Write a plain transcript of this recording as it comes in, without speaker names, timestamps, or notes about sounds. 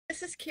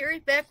This is Carrie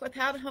Beck with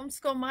How to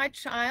Homeschool My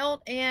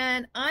Child,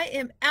 and I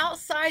am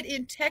outside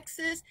in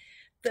Texas.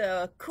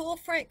 The cool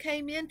front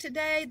came in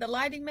today. The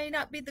lighting may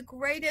not be the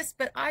greatest,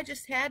 but I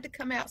just had to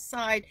come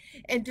outside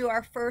and do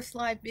our first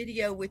live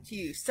video with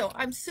you. So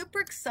I'm super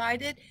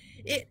excited.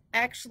 It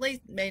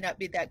actually may not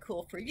be that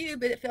cool for you,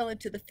 but it fell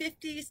into the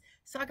 50s.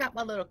 So I got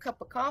my little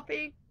cup of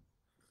coffee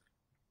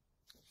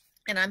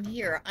and I'm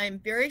here. I'm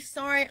very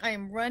sorry. I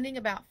am running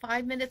about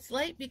 5 minutes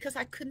late because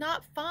I could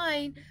not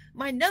find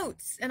my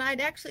notes, and I'd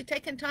actually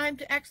taken time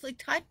to actually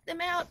type them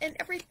out and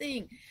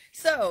everything.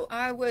 So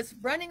I was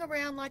running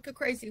around like a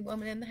crazy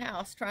woman in the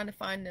house trying to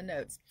find the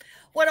notes.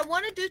 What I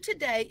want to do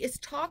today is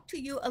talk to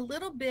you a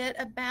little bit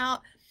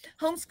about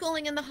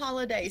homeschooling in the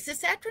holidays.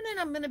 This afternoon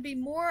I'm going to be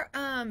more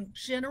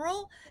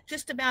general,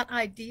 just about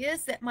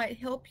ideas that might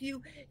help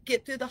you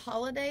get through the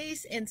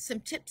holidays and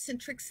some tips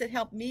and tricks that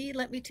help me.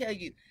 Let me tell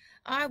you,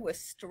 I was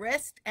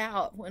stressed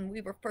out when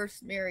we were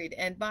first married,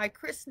 and by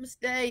Christmas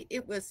Day,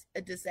 it was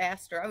a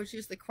disaster. I was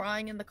usually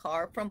crying in the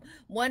car from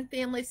one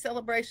family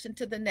celebration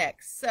to the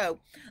next. So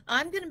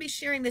I'm going to be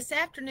sharing this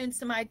afternoon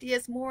some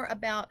ideas, more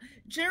about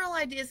general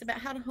ideas about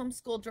how to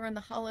homeschool during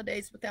the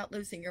holidays without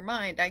losing your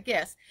mind, I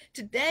guess.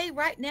 Today,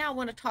 right now, I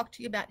want to talk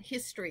to you about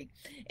history.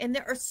 And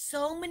there are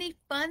so many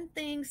fun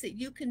things that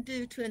you can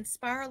do to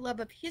inspire a love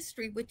of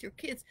history with your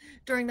kids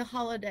during the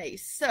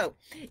holidays. So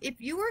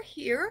if you are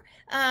here,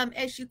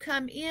 as you come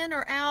in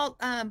or out,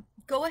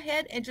 go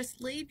ahead and just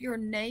leave your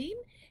name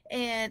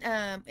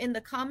and in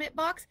the comment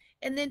box,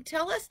 and then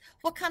tell us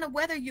what kind of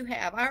weather you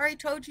have. I already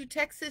told you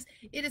Texas,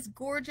 it is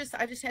gorgeous.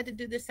 I just had to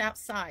do this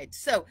outside.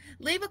 So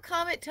leave a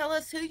comment, tell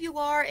us who you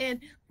are and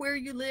where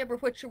you live or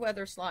what your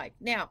weather's like.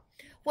 Now,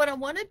 what I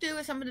want to do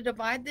is I'm going to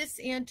divide this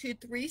into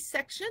 3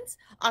 sections: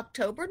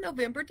 October,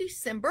 November,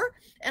 December,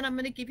 and I'm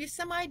going to give you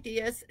some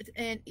ideas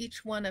in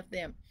each one of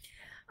them.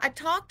 I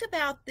talked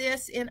about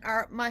this in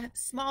my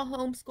small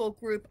homeschool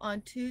group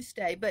on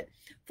Tuesday, but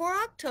for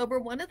October,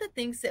 one of the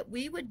things that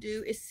we would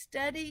do is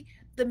study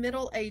the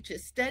Middle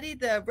Ages, study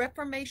the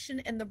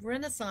Reformation and the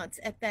Renaissance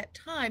at that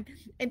time,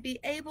 and be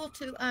able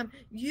to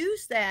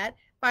use that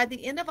by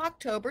the end of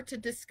October to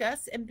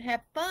discuss and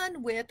have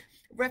fun with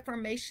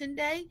Reformation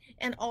Day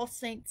and All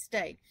Saints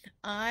Day.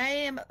 I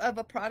am of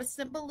a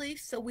Protestant belief,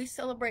 so we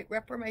celebrate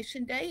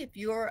Reformation Day. If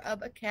you're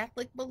of a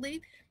Catholic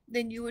belief,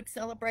 then you would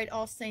celebrate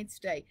All Saints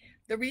Day.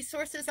 The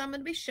resources I'm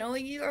going to be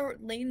showing you are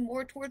lean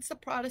more towards the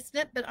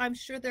Protestant, but I'm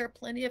sure there are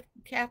plenty of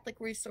Catholic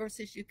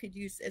resources you could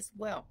use as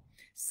well.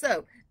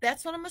 So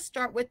that's what I'm going to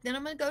start with. Then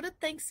I'm going to go to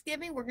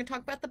Thanksgiving. We're going to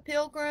talk about the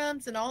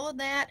Pilgrims and all of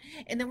that.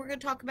 And then we're going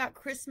to talk about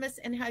Christmas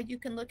and how you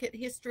can look at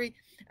history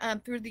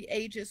through the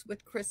ages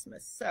with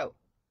Christmas. So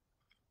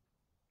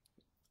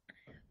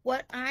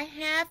what I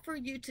have for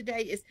you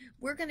today is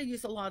we're going to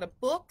use a lot of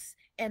books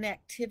and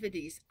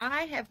activities.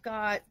 I have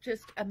got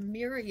just a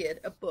myriad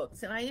of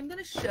books, and I am going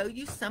to show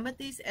you some of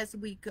these as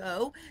we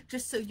go,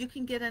 just so you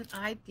can get an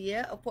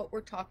idea of what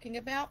we're talking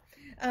about.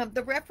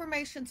 The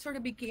Reformation sort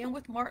of began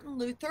with Martin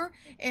Luther,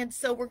 and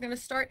so we're going to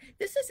start.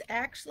 This is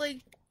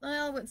actually,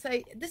 well, I wouldn't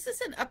say, this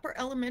is an upper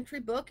elementary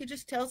book. It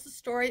just tells the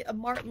story of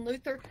Martin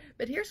Luther,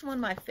 but here's one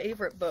of my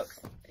favorite books.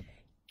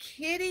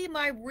 Kitty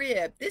My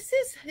Rib. This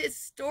is his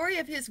story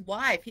of his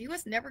wife. He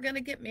was never going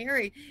to get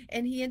married,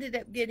 and he ended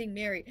up getting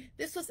married.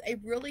 This was a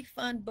really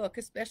fun book,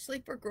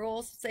 especially for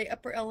girls, say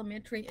upper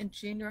elementary and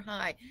junior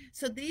high.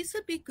 So these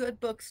would be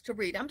good books to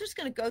read. I'm just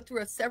going to go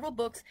through several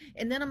books,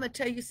 and then I'm going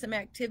to tell you some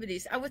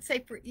activities. I would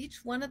say for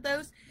each one of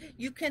those,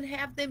 you can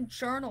have them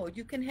journal.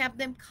 You can have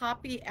them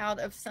copy out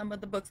of some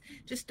of the books,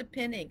 just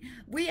depending.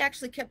 We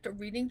actually kept a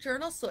reading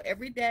journal, so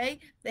every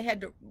day they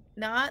had to,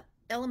 not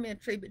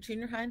elementary, but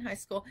junior high and high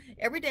school,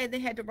 every day they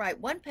had to write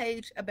 1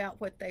 page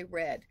about what they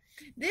read.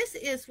 This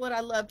is what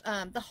I loved,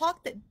 The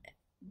Hawk That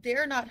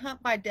Dare Not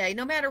Hunt by Day.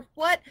 No matter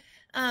what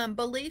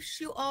beliefs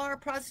you are,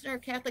 Protestant or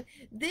Catholic,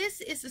 this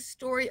is a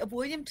story of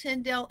William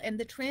Tyndale and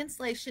the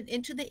translation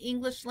into the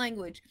English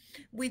language.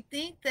 We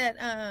think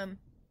that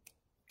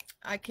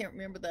I can't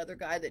remember the other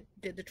guy that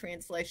did the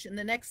translation.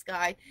 The next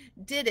guy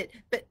did it,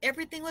 but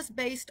everything was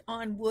based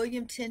on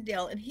William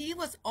Tyndale, and he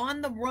was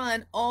on the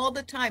run all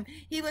the time.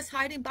 He was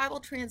hiding Bible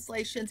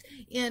translations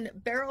in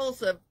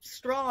barrels of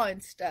straw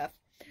and stuff.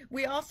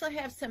 We also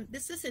have some,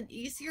 this is an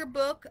easier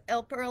book,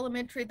 Upper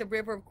Elementary, The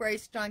River of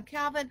Grace, John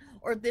Calvin,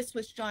 or This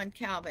Was John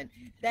Calvin.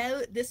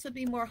 This would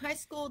be more high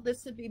school,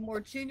 this would be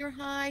more junior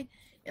high,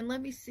 and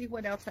let me see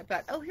what else I've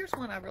got. Oh, here's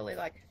one I really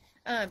like.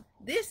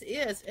 This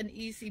is an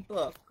easy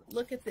book.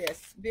 Look at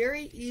this.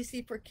 Very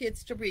easy for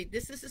kids to read.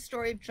 This is the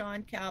story of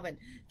John Calvin.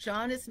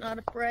 John is Not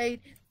Afraid.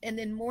 And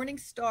then Morning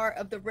Star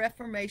of the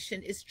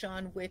Reformation is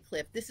John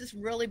Wycliffe. This is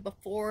really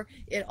before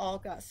it all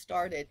got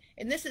started.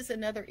 And this is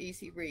another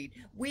easy read.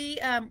 We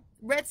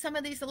read some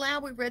of these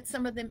aloud. We read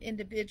some of them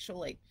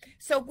individually.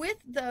 So with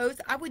those,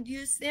 I would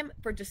use them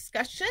for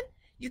discussion.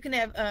 You can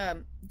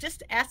have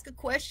just ask a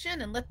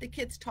question and let the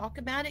kids talk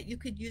about it. You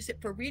could use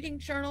it for reading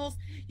journals.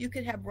 You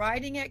could have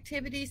writing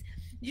activities.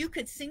 You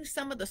could sing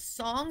some of the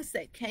songs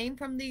that came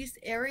from these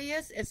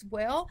areas as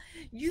well.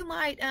 You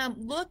might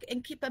look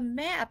and keep a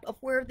map of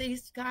where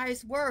these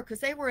guys were,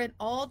 because they were in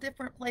all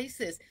different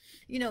places.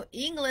 You know,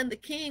 England, the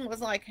king was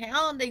like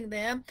hounding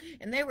them,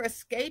 and they were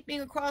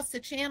escaping across the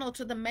channel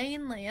to the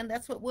mainland.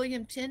 That's what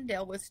William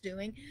Tyndale was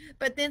doing.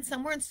 But then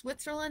somewhere in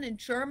Switzerland and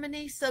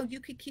Germany, so you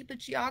could keep a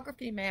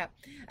geography map.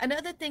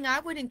 Another thing I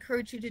would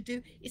encourage you to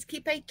do is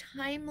keep a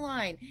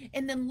timeline,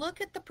 and then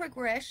look at the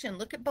progression.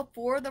 Look at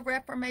before the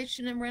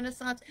Reformation and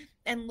Renaissance,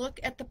 and look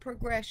at the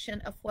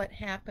progression of what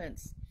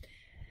happens.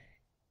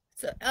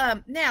 So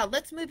now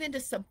let's move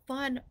into some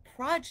fun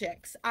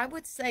projects. I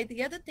would say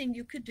the other thing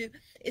you could do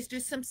is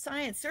do some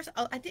science.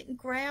 I didn't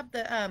grab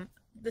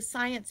the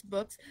science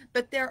books,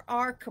 but there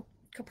are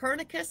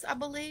Copernicus, I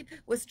believe,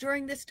 was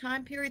during this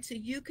time period, so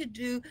you could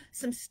do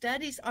some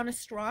studies on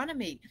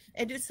astronomy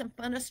and do some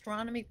fun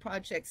astronomy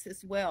projects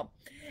as well.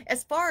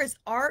 As far as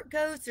art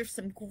goes, there's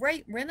some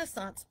great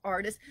Renaissance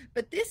artists,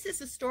 but this is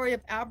the story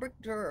of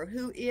Albrecht Dürer,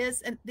 who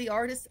is the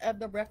artist of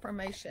the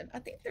Reformation. I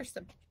think there's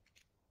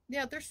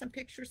some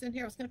pictures in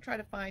here. I was going to try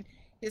to find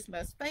his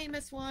most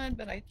famous one,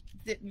 but I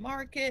didn't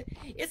mark it.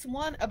 It's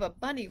one of a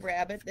bunny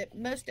rabbit that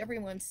most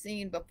everyone's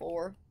seen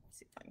before. Let's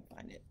see if I can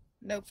find it.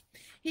 Nope.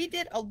 He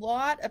did a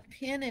lot of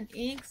pen and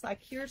inks.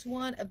 Like here's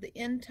one of the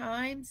end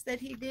times that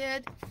he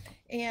did.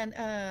 And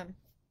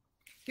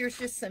here's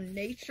just some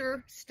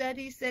nature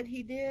studies that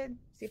he did.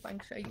 See if I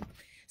can show you.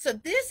 So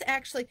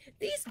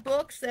these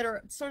books that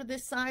are sort of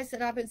this size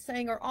that I've been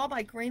saying are all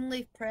by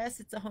Greenleaf Press.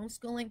 It's a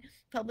homeschooling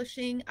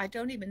publishing. I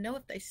don't even know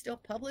if they still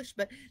publish,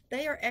 but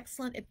they are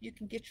excellent if you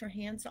can get your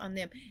hands on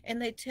them.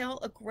 And they tell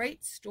a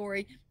great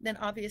story, then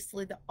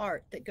obviously the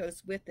art that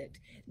goes with it.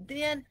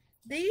 Then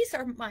these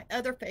are my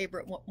other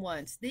favorite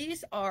ones.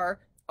 These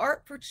are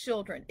art for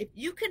children. If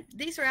you can,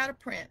 these are out of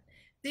print.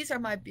 These are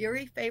my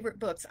very favorite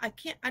books.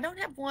 I don't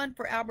have one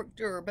for Albrecht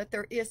Dürer, but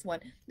there is one.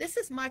 This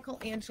is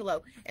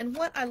Michelangelo. And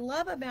what I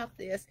love about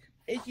this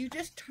is you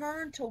just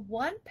turn to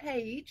one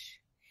page,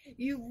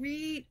 you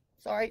read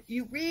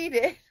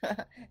it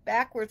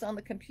backwards on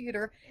the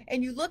computer,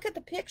 and you look at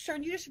the picture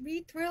and you just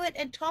read through it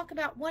and talk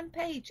about one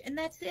page, and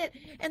that's it.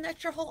 And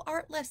that's your whole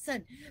art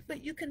lesson.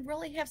 But you can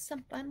really have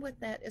some fun with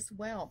that as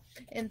well.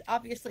 And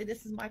obviously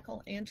this is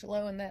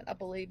Michelangelo, and that I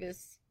believe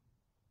is,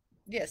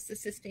 yes, the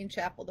Sistine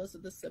Chapel. Those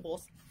are the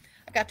Sibyls.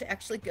 I got to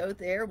actually go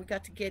there. We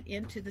got to get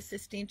into the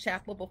Sistine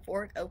Chapel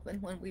before it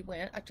opened when we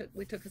went.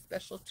 We took a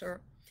special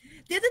tour.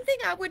 The other thing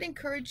I would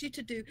encourage you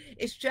to do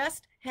is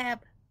just have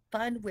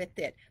fun with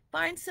it.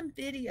 Find some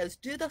videos,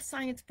 do the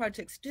science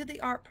projects, do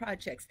the art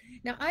projects.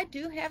 Now I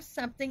do have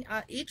something,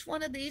 each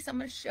one of these I'm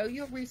going to show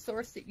you a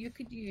resource that you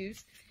could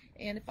use.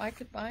 And if I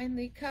could find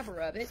the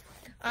cover of it,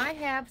 I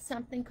have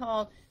something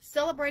called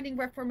Celebrating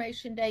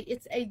Reformation Day.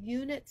 It's a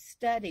unit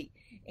study.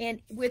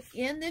 And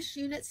within this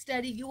unit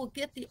study, you will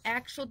get the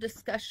actual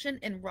discussion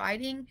and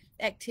writing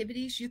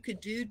activities you could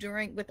do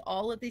with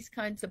all of these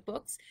kinds of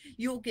books.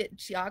 You'll get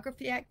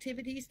geography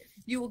activities.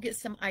 You will get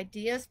some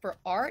ideas for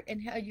art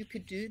and how you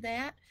could do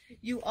that.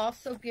 You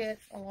also get,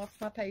 I lost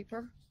my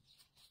paper.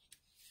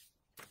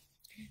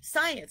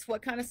 Science,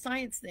 what kind of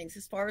science things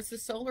as far as the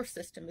solar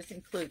system is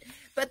included.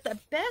 But the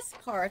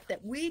best part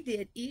that we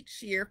did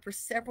each year for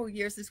several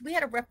years is we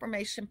had a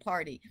Reformation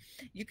party.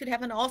 You could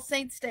have an All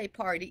Saints Day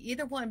party,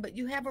 either one, but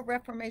you have a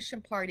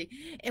Reformation party.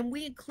 And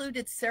we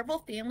included several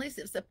families.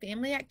 It was a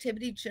family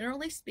activity.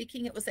 Generally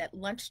speaking, it was at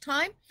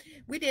lunchtime.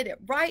 We did it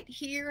right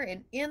here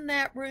and in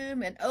that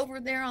room and over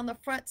there on the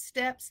front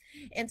steps.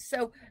 And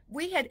so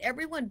we had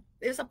everyone,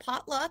 it was a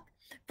potluck.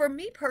 For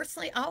me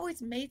personally, I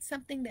always made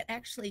something that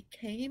actually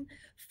came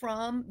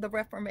from the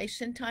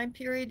Reformation time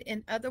period.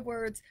 In other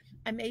words,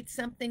 I made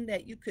something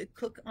that you could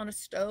cook on a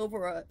stove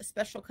or a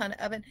special kind of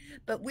oven.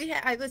 But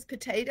I was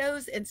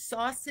potatoes and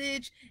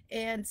sausage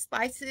and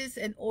spices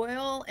and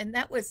oil, and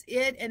that was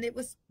it. And it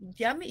was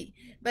yummy,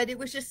 but it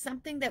was just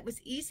something that was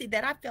easy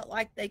that I felt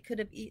like they could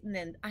have eaten.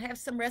 And I have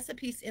some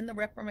recipes in the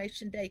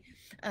Reformation Day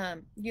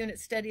unit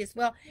study as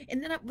well.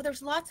 And then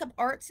there's lots of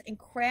arts and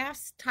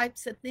crafts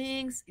types of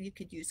things. You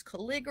could use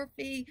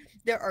calligraphy.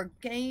 There are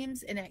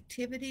games and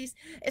activities.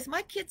 As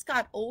my kids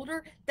got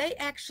older, they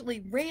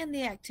actually ran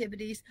the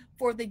activities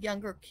for the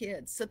younger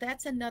kids. So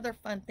that's another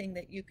fun thing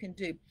that you can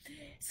do.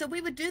 So we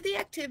would do the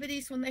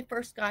activities when they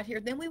first got here.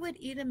 Then we would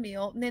eat a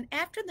meal. And then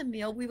after the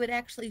meal, we would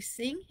actually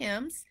sing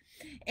hymns.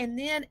 And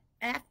then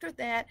after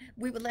that,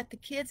 we would let the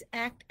kids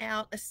act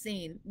out a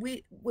scene.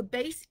 We would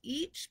base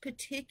each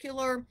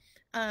particular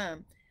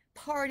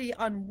party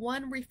on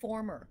one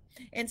reformer.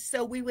 And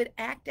so we would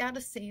act out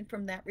a scene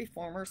from that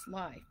reformer's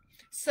life.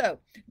 So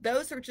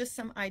those are just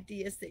some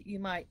ideas that you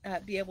might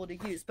be able to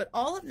use. But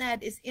all of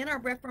that is in our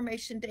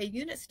Reformation Day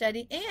unit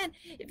study. And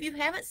if you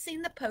haven't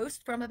seen the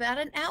post from about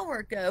an hour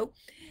ago,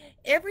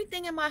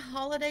 everything in my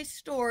holiday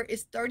store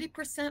is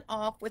 30%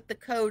 off with the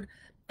code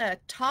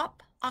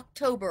TOP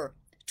October.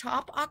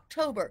 Top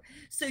October.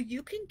 So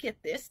you can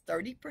get this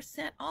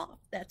 30% off.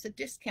 That's a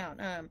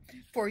discount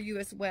for you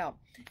as well.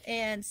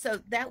 And so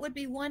that would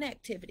be one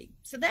activity.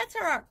 So that's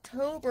our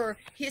October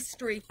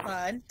history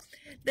fun.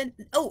 Then,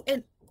 oh,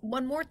 and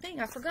one more thing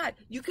I forgot.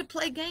 You could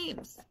play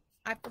games.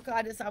 I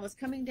forgot as I was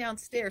coming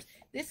downstairs.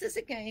 This is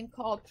a game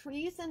called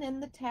Treason in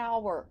the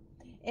Tower.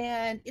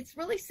 And it's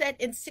really set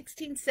in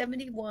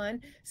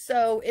 1671,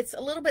 so it's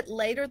a little bit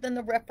later than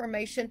the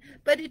Reformation,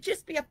 but it'd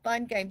just be a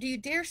fun game. Do you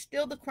dare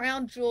steal the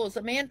crown jewels?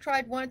 A man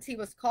tried once, he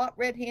was caught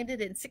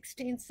red-handed in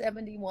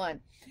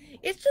 1671.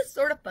 It's just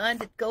sort of fun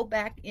to go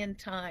back in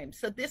time.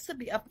 So this would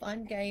be a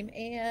fun game,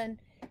 and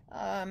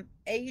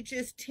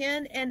ages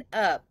 10 and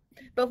up.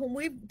 But when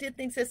we did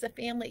things as a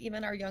family,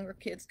 even our younger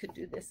kids could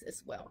do this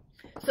as well.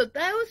 So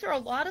those are a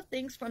lot of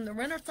things from the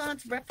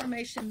Renaissance,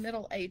 Reformation,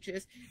 Middle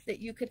Ages that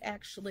you could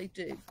actually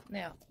do.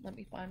 Now, let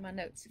me find my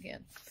notes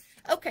again.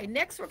 Okay,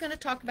 next we're going to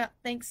talk about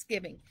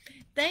Thanksgiving.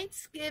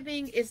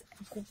 Thanksgiving is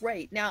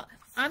great. Now,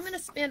 I'm going to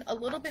spend a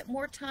little bit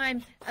more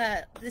time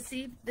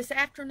this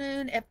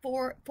afternoon at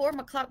 4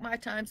 o'clock my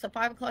time, so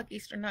 5 o'clock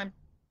Eastern time,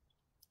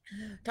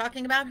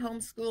 talking about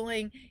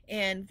homeschooling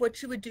and what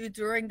you would do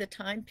during the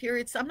time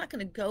period. So I'm not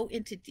going to go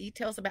into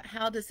details about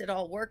how does it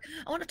all work.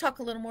 I want to talk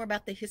a little more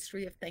about the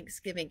history of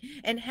Thanksgiving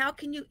and how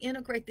can you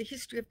integrate the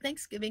history of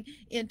Thanksgiving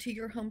into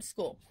your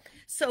homeschool.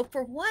 So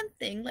for one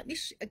thing, let me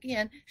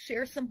again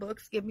share some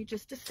books. Give me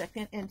just a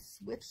second and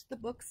switch the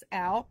books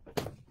out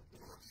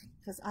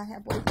because I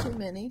have way too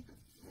many.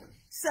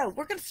 So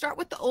we're going to start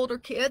with the older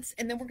kids,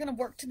 and then we're going to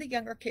work to the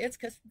younger kids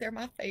because they're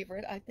my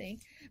favorite, I think.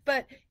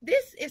 But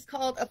this is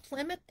called A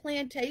Plymouth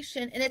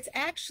Plantation, and it's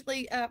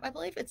actually, I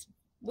believe it's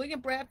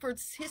William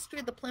Bradford's History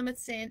of the Plymouth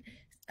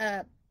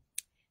Settlement,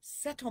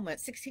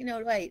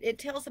 1608. It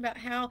tells about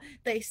how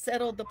they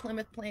settled the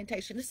Plymouth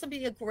Plantation. This will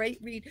be a great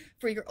read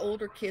for your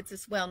older kids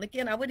as well. And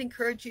again, I would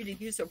encourage you to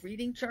use a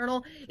reading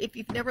journal. If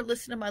you've never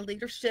listened to my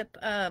leadership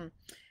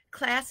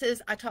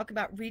classes, I talk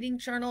about reading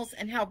journals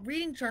and how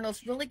reading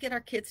journals really get our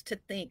kids to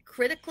think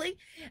critically.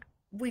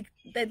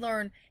 They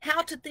learn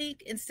how to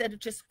think instead of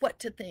just what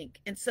to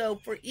think. And so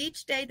for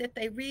each day that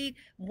they read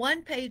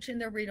one page in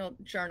their reading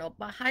journal,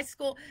 by high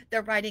school,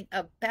 they're writing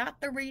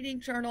about the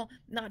reading journal,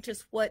 not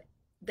just what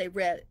they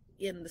read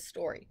in the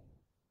story.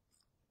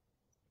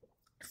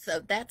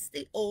 So that's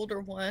the older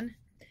one.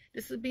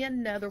 This would be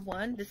another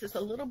one. This is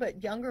a little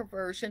bit younger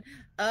version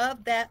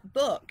of that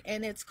book,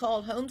 and it's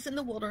called Homes in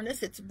the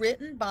Wilderness. It's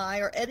written by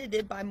or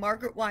edited by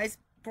Margaret Wise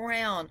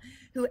Brown,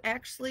 who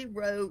actually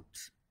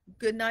wrote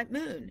Goodnight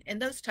Moon and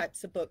those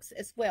types of books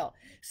as well.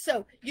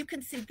 So you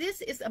can see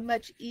this is a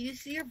much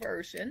easier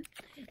version,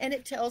 and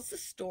it tells the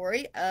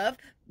story of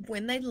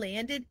when they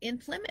landed in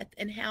Plymouth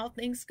and how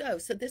things go.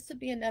 So this would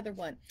be another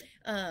one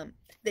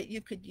that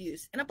you could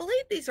use. And I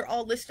believe these are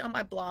all listed on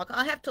my blog.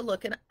 I'll have to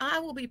look, and I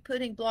will be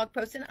putting blog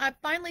posts. And I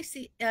finally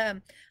see,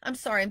 I'm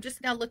sorry, I'm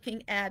just now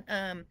looking at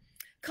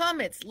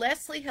comments.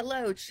 Leslie,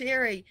 hello.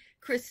 Sherry,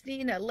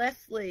 Christina,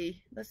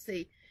 Leslie, let's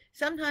see.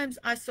 Sometimes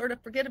I sort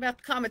of forget about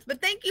the comments,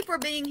 but thank you for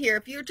being here.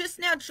 If you're just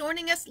now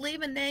joining us,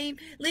 leave a name,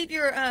 leave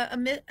your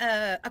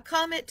a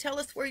comment, tell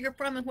us where you're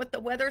from and what the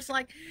weather's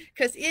like,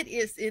 because it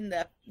is in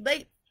the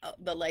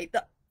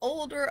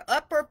older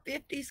upper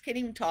 50s, can't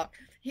even talk,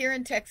 here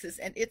in Texas,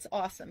 and it's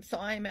awesome. So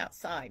I am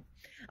outside.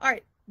 All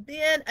right.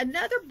 Then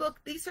another book,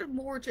 these are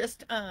more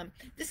just,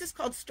 this is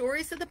called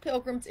Stories of the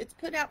Pilgrims. It's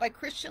put out by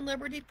Christian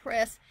Liberty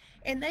Press,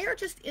 and they are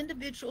just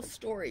individual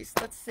stories.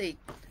 Let's see.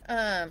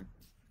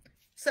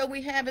 So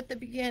we have at the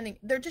beginning,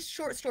 they're just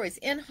short stories.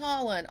 In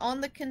Holland, On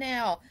the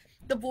Canal,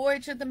 The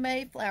Voyage of the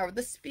Mayflower,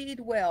 The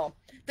Speedwell,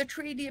 The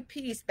Treaty of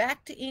Peace,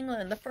 Back to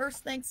England, The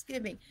First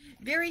Thanksgiving.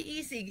 Very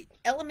easy.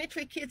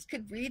 Elementary kids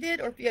could read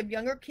it, or if you have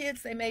younger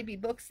kids, they may be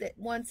books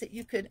ones that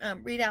you could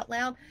read out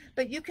loud.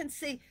 But you can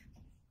see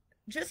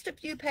just a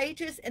few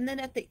pages, and then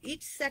at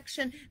each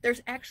section,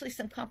 there's actually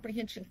some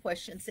comprehension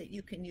questions that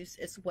you can use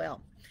as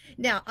well.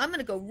 Now, I'm going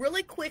to go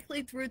really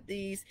quickly through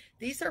these.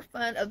 These are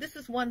fun. Oh, this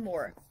is one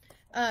more.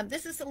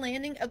 This is The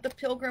Landing of the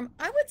Pilgrim.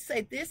 I would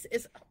say this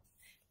is,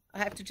 I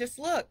have to just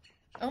look.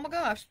 Oh my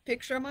gosh,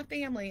 picture of my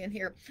family in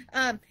here.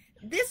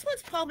 This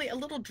one's probably a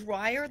little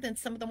drier than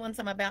some of the ones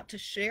I'm about to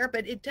share,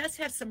 but it does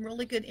have some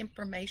really good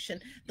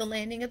information. The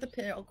Landing of the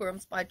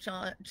Pilgrims by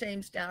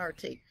James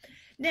Dougherty.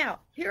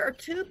 Now, here are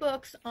two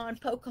books on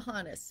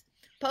Pocahontas.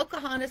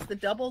 Pocahontas, The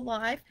Double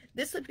Life.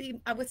 This would be,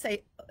 I would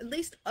say, at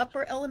least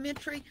upper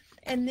elementary.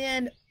 And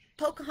then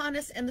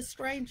Pocahontas and the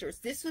Strangers.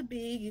 This would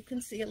be, you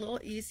can see, a little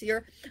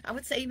easier. I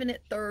would say even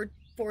at third,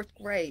 fourth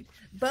grade.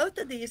 Both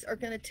of these are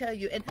going to tell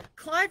you. And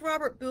Clyde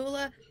Robert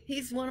Bula,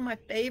 he's one of my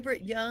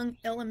favorite young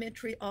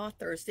elementary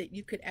authors that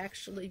you could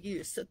actually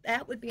use. So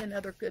that would be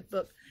another good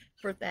book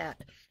for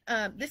that.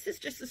 This is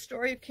just the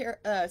story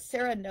of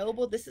Sarah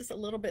Noble. This is a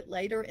little bit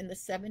later in the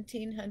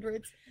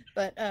 1700s,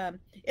 but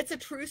it's a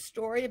true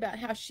story about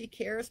how she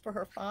cares for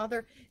her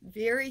father.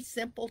 Very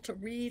simple to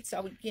read.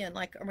 So again,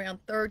 like around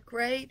third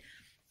grade.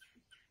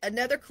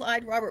 Another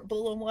Clyde Robert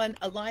Bula one,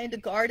 A Lion to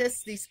Guard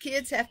Us. These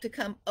kids have to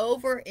come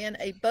over in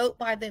a boat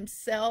by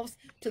themselves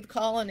to the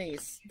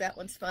colonies. That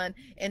one's fun.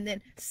 And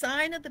then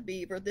Sign of the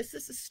Beaver. This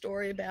is a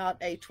story about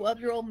a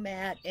 12-year-old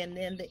Matt and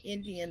then the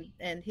Indian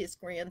and his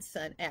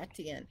grandson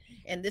Atian.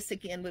 And this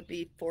again would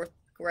be fourth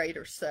grade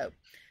or so.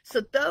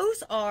 So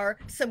those are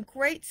some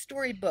great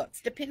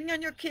storybooks. Depending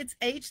on your kids'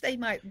 age, they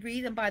might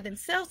read them by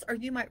themselves or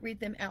you might read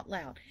them out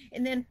loud.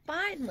 And then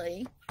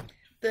finally,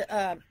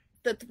 the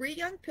Three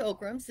Young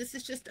Pilgrims. This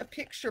is just a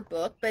picture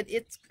book, but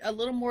it's a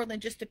little more than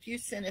just a few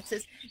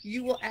sentences.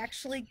 You will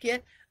actually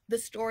get the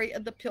story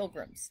of the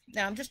Pilgrims.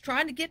 Now, I'm just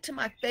trying to get to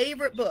my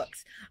favorite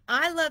books.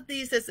 I love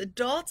these as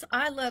adults.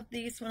 I love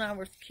these when I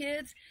was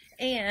kids.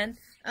 And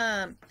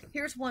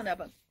here's one of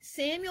them.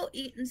 Samuel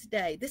Eaton's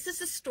Day. This is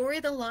the story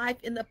of the life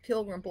in the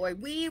Pilgrim Boy.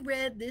 We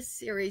read this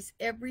series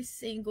every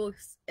single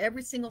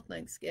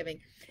Thanksgiving,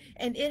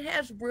 and it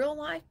has real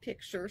life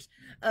pictures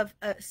of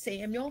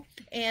Samuel.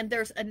 And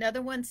there's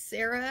another one,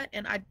 Sarah,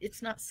 and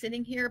it's not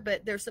sitting here,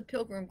 but there's a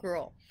Pilgrim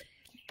girl.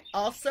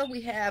 Also,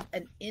 we have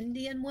an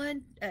Indian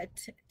one,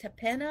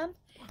 Tapenam,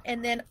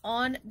 and then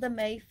On the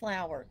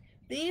Mayflower.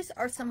 These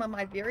are some of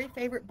my very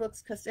favorite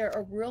books because there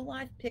are real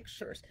life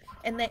pictures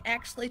and they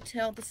actually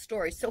tell the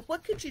story. So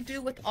what could you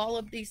do with all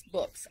of these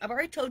books? I've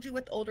already told you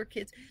with older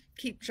kids,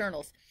 keep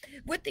journals.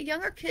 With the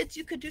younger kids,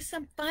 you could do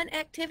some fun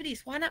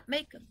activities. Why not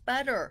make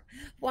butter?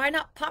 Why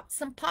not pop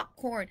some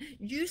popcorn?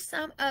 Use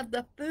some of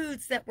the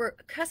foods that were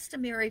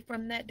customary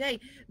from that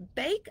day.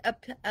 Bake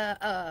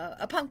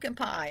a pumpkin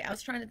pie. I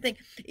was trying to think,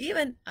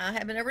 even I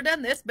haven't ever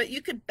done this, but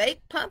you could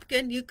bake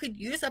pumpkin. You could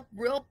use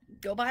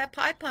go buy a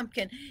pie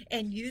pumpkin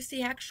and use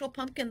the actual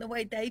pumpkin the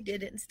way they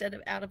did it instead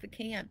of out of a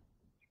can.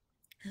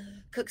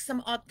 Cook some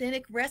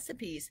authentic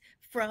recipes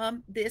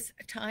from this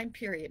time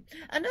period.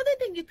 Another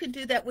thing you could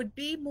do that would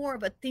be more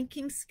of a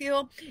thinking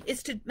skill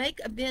is to make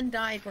a Venn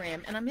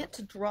diagram. And I meant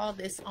to draw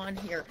this on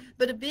here,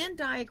 but a Venn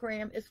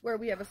diagram is where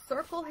we have a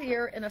circle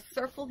here and a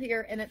circle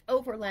here and an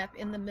overlap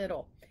in the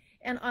middle.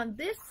 And on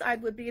this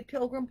side would be a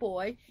Pilgrim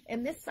boy,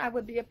 and this side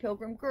would be a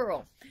Pilgrim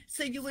girl.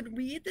 So you would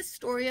read the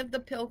story of the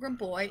Pilgrim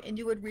boy, and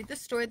you would read the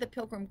story of the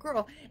Pilgrim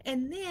girl,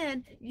 and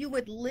then you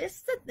would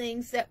list the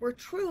things that were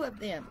true of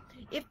them.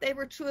 If they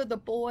were true of the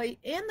boy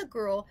and the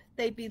girl,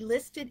 they'd be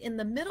listed in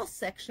the middle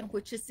section,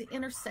 which is the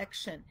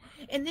intersection.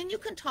 And then you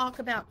can talk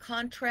about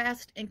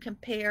contrast and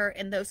compare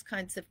and those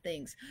kinds of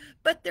things.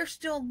 But they're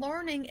still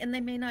learning, and they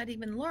may not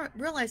even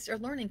realize they're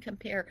learning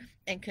compare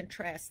and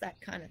contrast,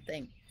 that kind of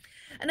thing.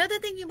 Another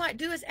thing you might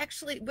do is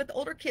actually, with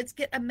older kids,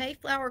 get a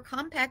Mayflower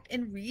Compact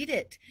and read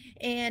it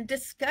and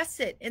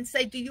discuss it and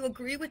say, do you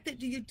agree with it?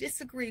 Do you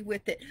disagree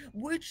with it?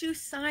 Would you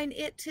sign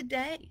it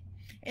today?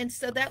 And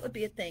so that would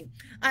be a thing.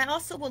 I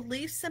also will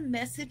leave some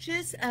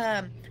messages,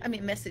 a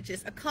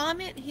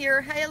comment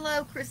here.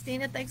 Hello,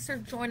 Christina. Thanks for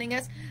joining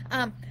us.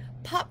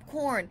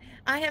 Popcorn.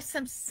 I have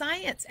some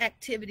science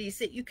activities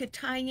that you could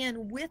tie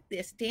in with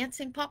this.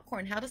 Dancing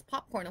popcorn. How does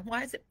popcorn, and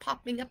why is it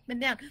popping up and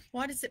down?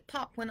 Why does it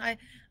pop when I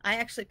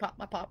actually pop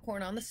my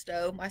popcorn on the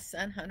stove? My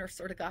son Hunter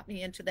sort of got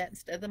me into that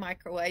instead of the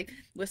microwave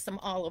with some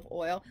olive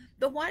oil.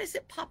 But why is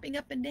it popping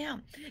up and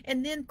down?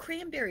 And then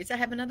cranberries. I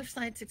have another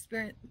science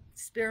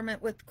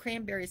experiment with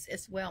cranberries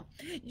as well.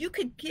 You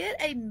could get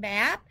a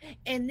map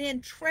and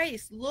then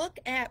trace, look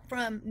at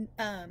from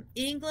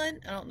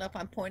England. I don't know if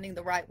I'm pointing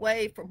the right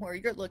way from where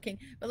you're looking,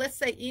 but let's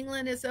say England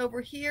is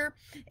over here,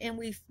 and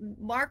we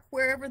mark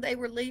wherever they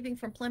were leaving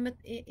from Plymouth,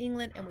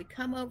 England, and we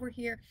come over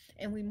here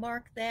and we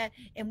mark that,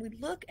 and we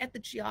look at the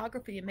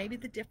geography and maybe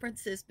the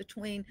differences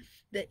between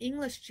the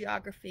English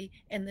geography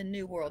and the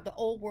New World, the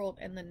Old World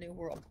and the New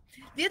World.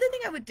 The other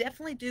thing I would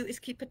definitely do is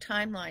keep a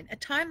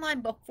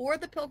timeline before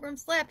the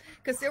Pilgrims left,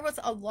 because there was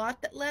a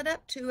lot that led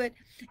up to it,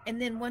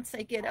 and then once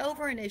they get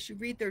over, and as you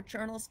read their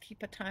journals,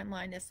 keep a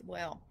timeline as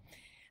well.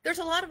 There's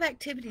a lot of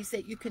activities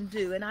that you can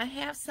do, and I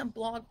have some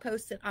blog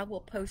posts that I will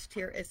post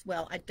here as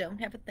well. I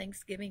don't have a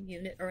Thanksgiving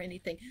unit or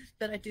anything,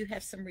 but I do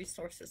have some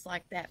resources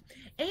like that.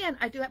 And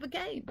I do have a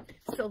game,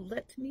 so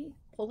let me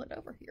pull it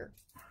over here.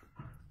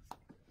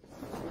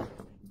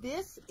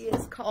 This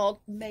is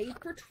called Made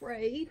for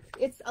Trade.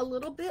 It's a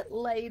little bit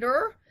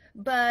later,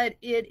 but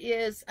it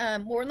is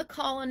more in the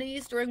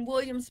colonies during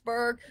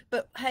Williamsburg,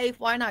 but hey,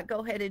 why not go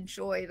ahead and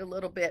enjoy it a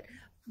little bit.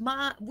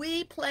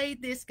 We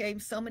played this game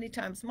so many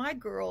times. My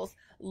girls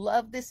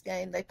love this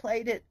game. They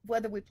played it,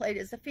 whether we played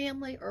as a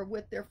family or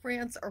with their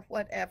friends or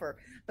whatever,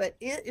 but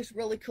it is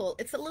really cool.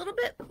 It's a little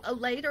bit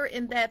later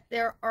in that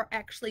there are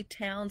actually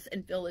towns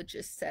and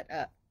villages set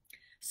up.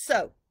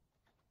 So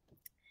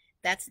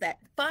that's that.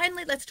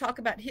 Finally, let's talk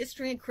about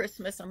history and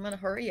Christmas. I'm going to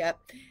hurry up.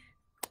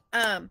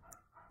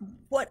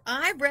 What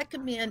I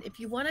recommend if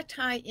you want to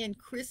tie in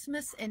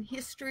Christmas and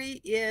history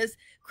is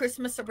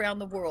Christmas around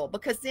the world,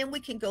 because then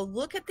we can go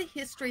look at the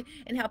history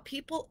and how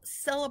people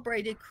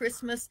celebrated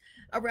Christmas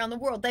around the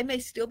world. They may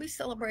still be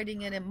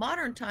celebrating it in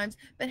modern times,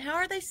 but how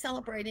are they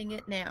celebrating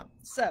it now?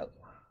 So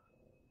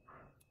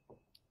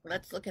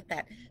Let's look at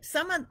that.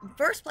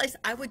 First place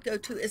I would go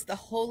to is the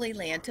Holy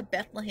Land, to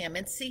Bethlehem,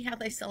 and see how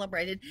they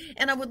celebrated.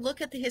 And I would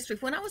look at the history.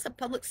 When I was a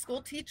public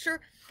school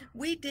teacher,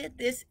 we did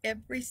this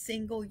every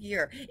single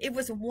year. It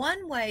was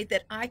one way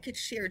that I could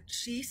share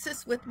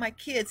Jesus with my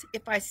kids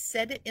if I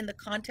said it in the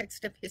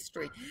context of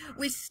history.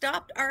 We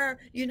stopped our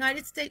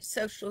United States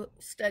Social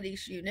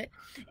Studies unit,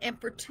 and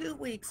for 2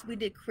 weeks we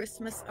did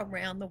Christmas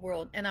around the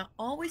world. And I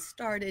always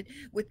started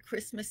with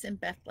Christmas in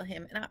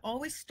Bethlehem, and I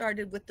always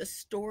started with the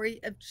story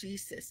of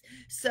Jesus.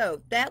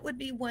 So that would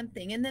be one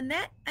thing. And then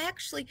that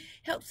actually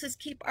helps us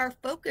keep our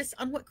focus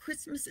on what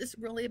Christmas is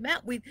really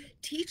about. We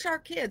teach our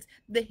kids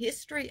the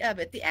history of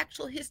it, the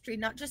actual history,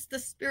 not just the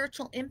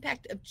spiritual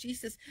impact of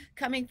Jesus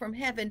coming from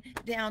heaven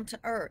down to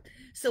earth.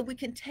 So we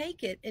can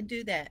take it and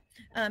do that.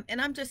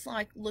 And I'm just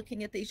like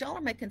looking at these. Y'all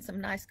are making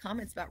some nice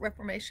comments about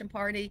Reformation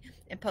Party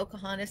and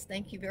Pocahontas.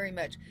 Thank you very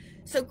much.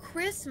 So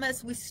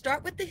Christmas, we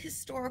start with the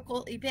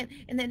historical event,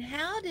 and then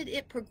how did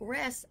it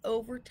progress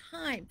over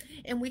time?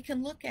 And we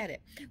can look at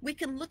it. We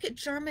can look at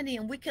Germany,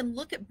 and we can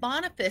look at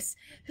Boniface,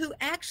 who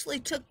actually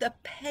took the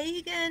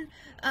pagan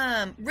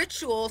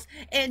rituals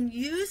and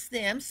used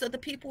them so the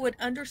people would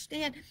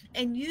understand,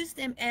 and use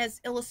them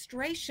as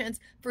illustrations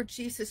for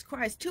Jesus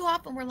Christ. Too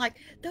often we're like,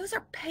 those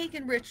are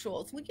pagan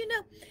rituals. Well, you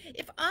know,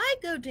 if I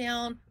go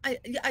down,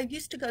 I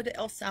used to go to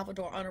El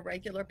Salvador on a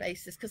regular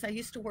basis because I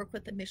used to work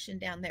with the mission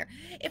down there.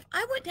 If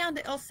I went down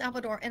to El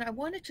Salvador and I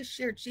wanted to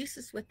share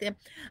Jesus with them,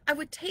 I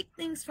would take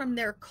things from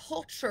their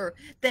culture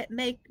that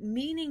make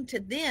meaning to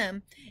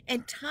them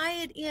and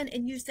tie it in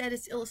and use that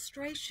as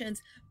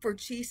illustrations for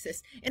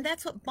Jesus. And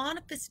that's what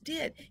Boniface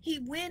did. He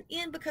went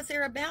in because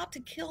they're about to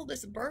kill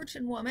this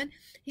virgin woman.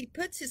 He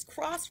puts his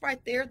cross right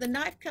there. The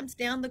knife comes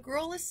down. The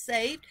girl is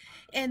saved.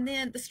 And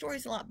then the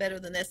story's a lot better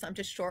than this. I'm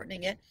just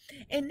shortening it.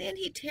 And then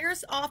he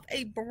tears off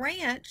a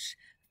branch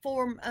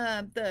from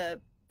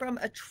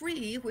a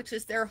tree, which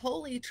is their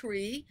holy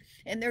tree.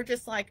 And they're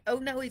just like, oh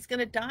no, he's going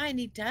to die. And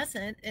he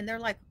doesn't. And they're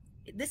like,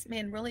 this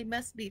man really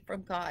must be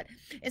from God.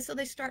 And so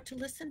they start to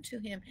listen to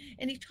him.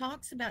 And he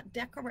talks about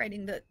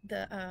decorating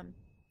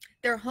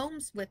their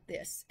homes with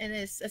this, and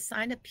it's a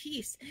sign of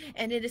peace,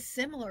 and it is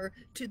similar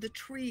to the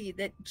tree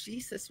that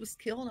Jesus was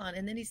killed on,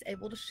 and then he's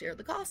able to share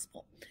the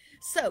gospel.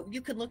 So you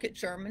can look at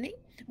Germany,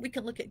 we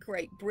can look at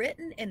Great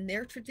Britain and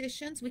their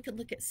traditions, we can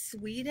look at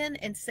Sweden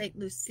and St.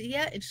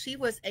 Lucia, and she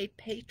was a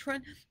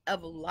patron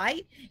of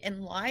light,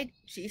 and light,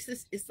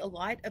 Jesus is the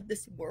light of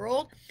this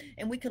world,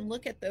 and we can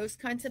look at those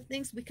kinds of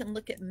things. We can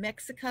look at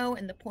Mexico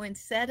and the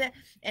Poinsettia,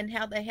 and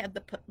how they have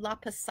the La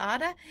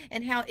Posada,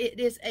 and how it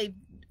is a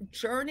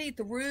journey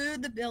through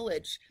the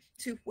village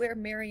to where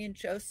Mary and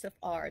Joseph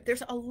are.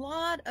 There's a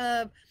lot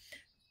of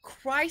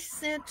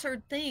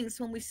Christ-centered things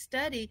when we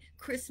study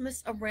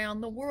Christmas around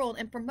the world.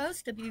 And for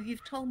most of you,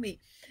 you've told me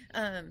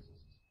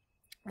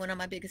one of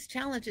my biggest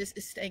challenges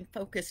is staying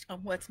focused on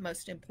what's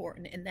most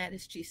important, and that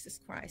is Jesus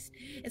Christ.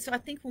 And so I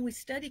think when we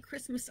study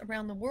Christmas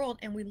around the world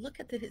and we look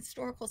at the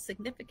historical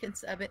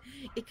significance of it,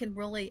 it can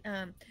really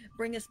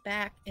bring us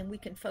back, and we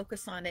can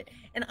focus on it.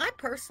 And I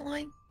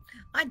personally,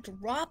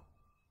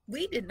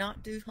 we did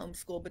not do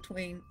homeschool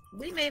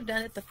we may have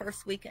done it the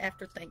first week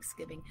after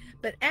Thanksgiving,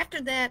 but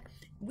after that,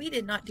 we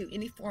did not do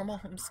any formal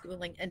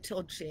homeschooling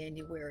until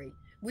January.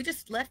 We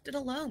just left it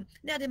alone.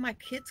 Now, did my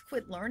kids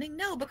quit learning?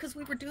 No, because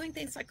we were doing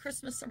things like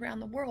Christmas around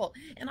the world.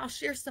 And I'll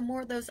share some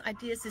more of those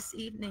ideas this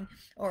evening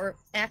or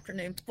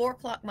afternoon, 4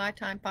 o'clock my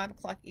time, 5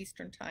 o'clock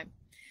Eastern time.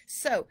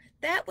 So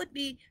that would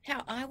be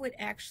how I would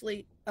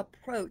actually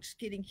approach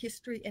getting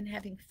history and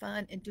having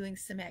fun and doing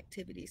some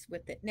activities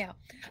with it. Now,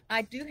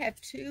 I do have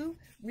 2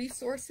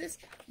 resources.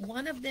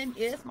 One of them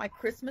is my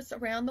Christmas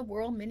Around the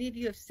World. Many of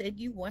you have said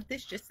you want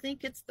this. Just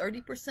think it's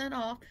 30%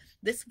 off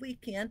this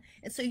weekend.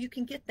 And so you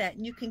can get that.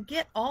 And you can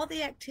get all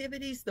the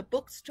activities, the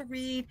books to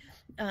read,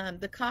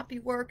 the copy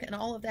work, and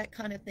all of that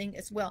kind of thing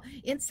as well.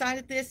 Inside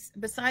of this,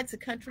 besides the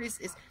countries,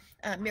 is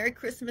Merry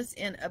Christmas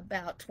in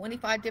about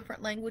 25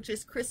 different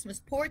languages,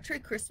 Christmas poetry,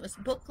 Christmas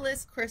book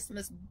list,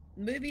 Christmas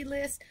movie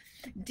list,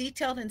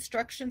 detailed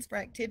instructions for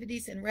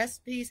activities and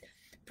recipes,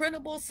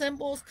 printable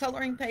symbols,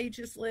 coloring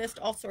pages list,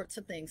 all sorts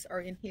of things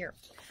are in here.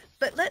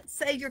 But let's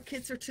say your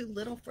kids are too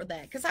little for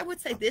that, because I would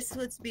say this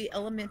would be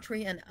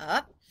elementary and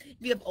up. If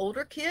you have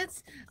older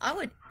kids,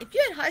 if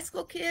you had high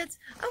school kids,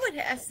 I would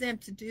ask them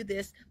to do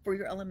this for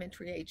your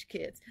elementary age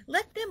kids.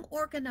 Let them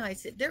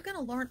organize it. They're going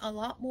to learn a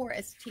lot more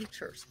as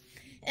teachers.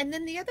 And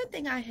then the other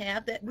thing I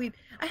have that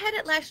I had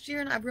it last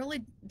year and I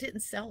really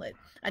didn't sell it.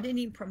 I didn't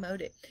even promote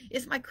it.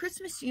 Is my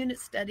Christmas unit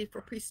study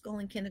for preschool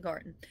and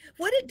kindergarten.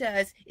 What it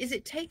does is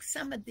it takes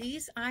some of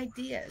these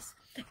ideas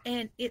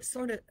and it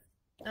sort of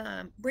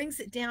brings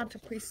it down to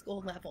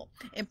preschool level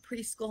and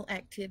preschool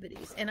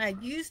activities. And I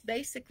use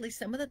basically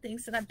some of the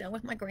things that I've done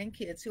with my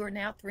grandkids, who are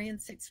now 3 and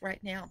 6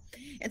 right now.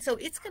 And so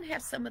it's going to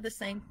have some of the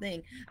same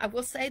thing. I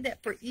will say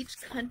that for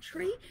each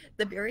country,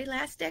 the very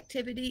last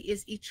activity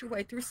is Eat Your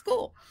Way Through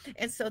School.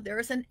 And so there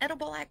is an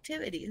edible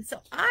activity. And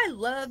so I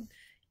love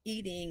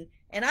eating.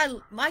 And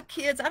my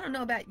kids, I don't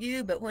know about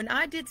you, but when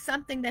I did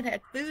something that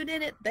had food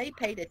in it, they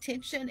paid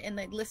attention and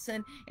they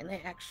listened and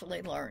they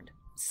actually learned.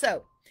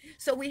 So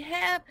we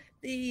have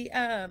the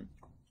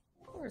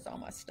where's all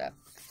my stuff?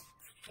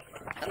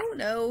 Oh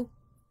no,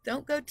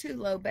 don't go too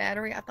low,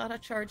 battery. I thought I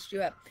charged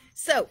you up.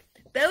 So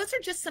those are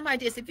just some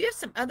ideas. If you have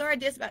some other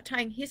ideas about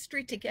tying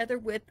history together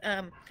with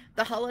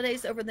the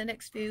holidays over the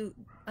next few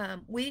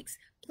weeks,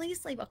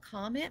 please leave a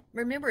comment.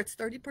 Remember, it's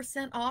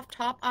 30% off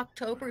top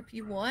October if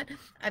you want.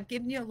 I've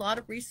given you a lot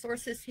of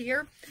resources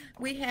here.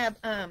 We have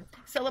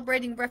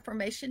Celebrating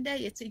Reformation Day.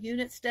 It's a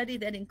unit study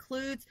that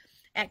includes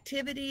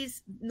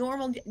activities,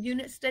 normal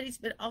unit studies,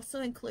 but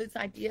also includes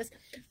ideas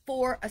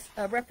for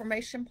a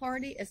Reformation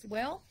party as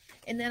well.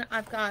 And then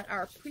I've got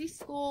our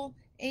preschool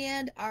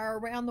and our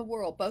around the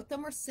world. Both of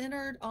them are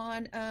centered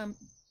on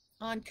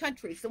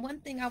countries. The one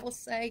thing I will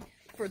say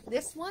for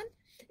this one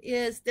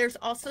is there's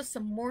also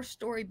some more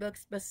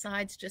storybooks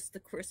besides just the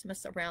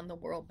Christmas Around the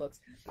World books.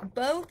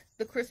 Both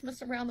the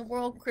Christmas Around the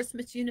World,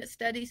 Christmas unit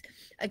studies,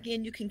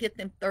 again, you can get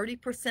them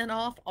 30%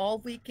 off all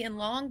weekend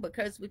long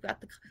because we've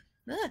got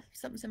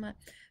something's in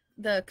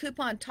the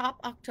coupon top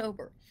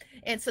October.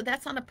 And so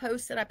that's on a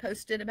post that I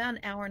posted about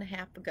an hour and a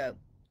half ago.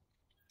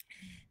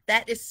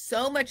 That is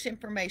so much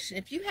information.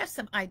 If you have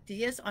some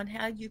ideas on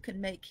how you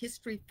can make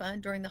history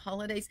fun during the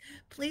holidays,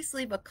 please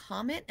leave a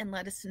comment and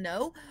let us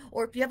know.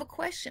 Or if you have a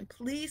question,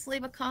 please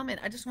leave a comment.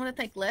 I just want to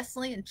thank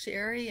Leslie and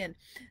Cherry and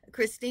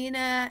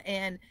Christina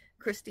and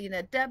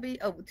Christina W.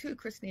 Oh, two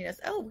Christinas.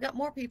 Oh, we got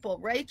more people.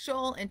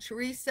 Rachel and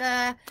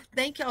Teresa.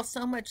 Thank y'all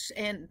so much.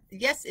 And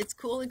yes, it's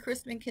cool and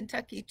crisp in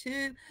Kentucky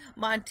too.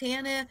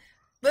 Montana.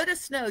 Foot of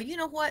snow. You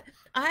know what?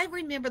 I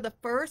remember the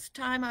first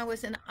time I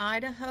was in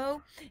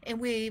Idaho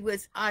and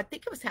I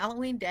think it was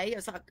Halloween Day. It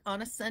was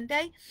on a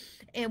Sunday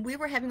and we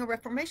were having a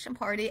Reformation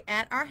party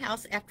at our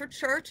house after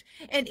church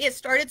and it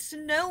started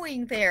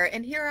snowing there.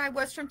 And here I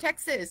was from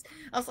Texas.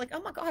 I was like,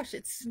 oh my gosh,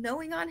 it's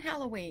snowing on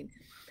Halloween.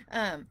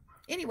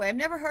 Anyway, I've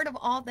never heard of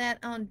all that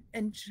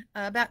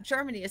about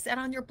Germany. Is that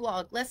on your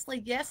blog?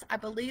 Leslie, yes, I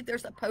believe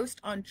there's a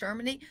post on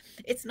Germany.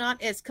 It's not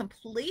as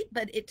complete,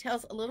 but it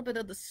tells a little bit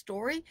of the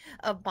story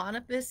of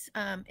Boniface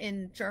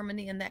in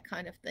Germany and that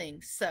kind of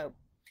thing. So,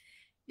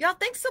 y'all,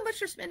 thanks so much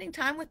for spending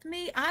time with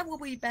me. I will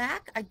be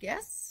back, I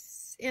guess,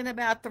 in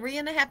about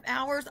 3.5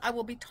 hours. I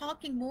will be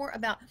talking more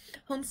about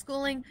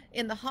homeschooling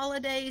in the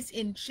holidays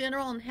in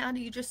general and how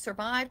do you just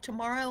survive.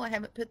 Tomorrow, I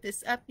haven't put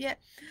this up yet.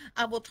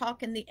 I will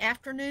talk in the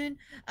afternoon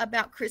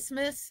about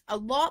Christmas, a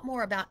lot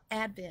more about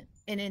Advent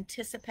and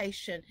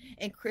anticipation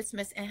and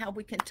Christmas and how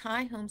we can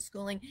tie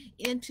homeschooling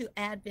into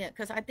Advent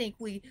because I think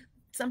we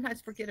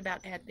sometimes forget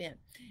about Advent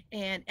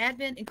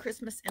and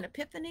Christmas and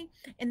Epiphany.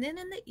 And then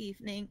in the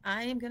evening,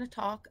 I am going to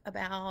talk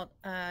about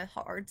a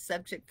hard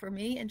subject for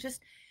me and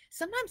just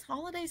sometimes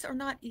holidays are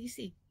not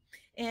easy.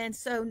 And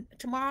so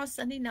tomorrow,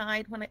 Sunday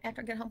night,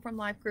 after I get home from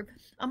life group,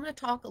 I'm going to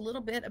talk a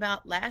little bit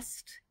about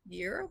last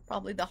year,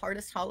 probably the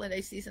hardest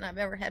holiday season I've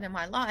ever had in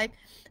my life.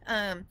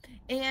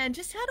 And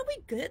just how do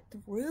we get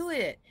through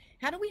it?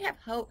 How do we have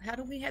hope? How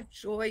do we have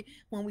joy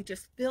when we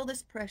just feel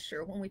this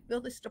pressure, when we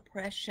feel this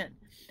depression?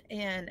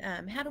 And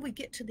how do we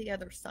get to the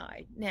other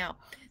side? Now,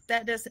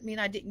 that doesn't mean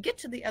I didn't get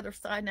to the other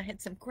side and I had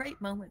some great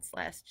moments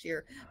last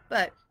year,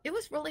 but it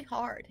was really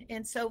hard.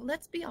 And so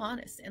let's be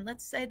honest and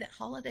let's say that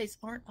holidays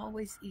aren't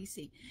always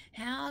easy.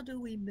 How do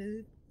we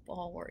move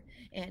forward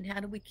and how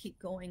do we keep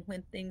going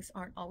when things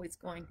aren't always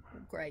going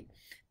great?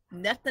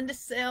 Nothing to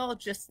sell,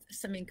 just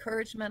some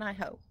encouragement, I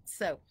hope.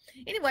 So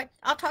anyway,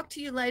 I'll talk to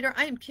you later.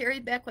 I am Carrie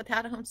Beck with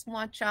How to Homeschool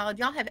My Child.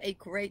 Y'all have a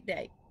great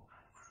day.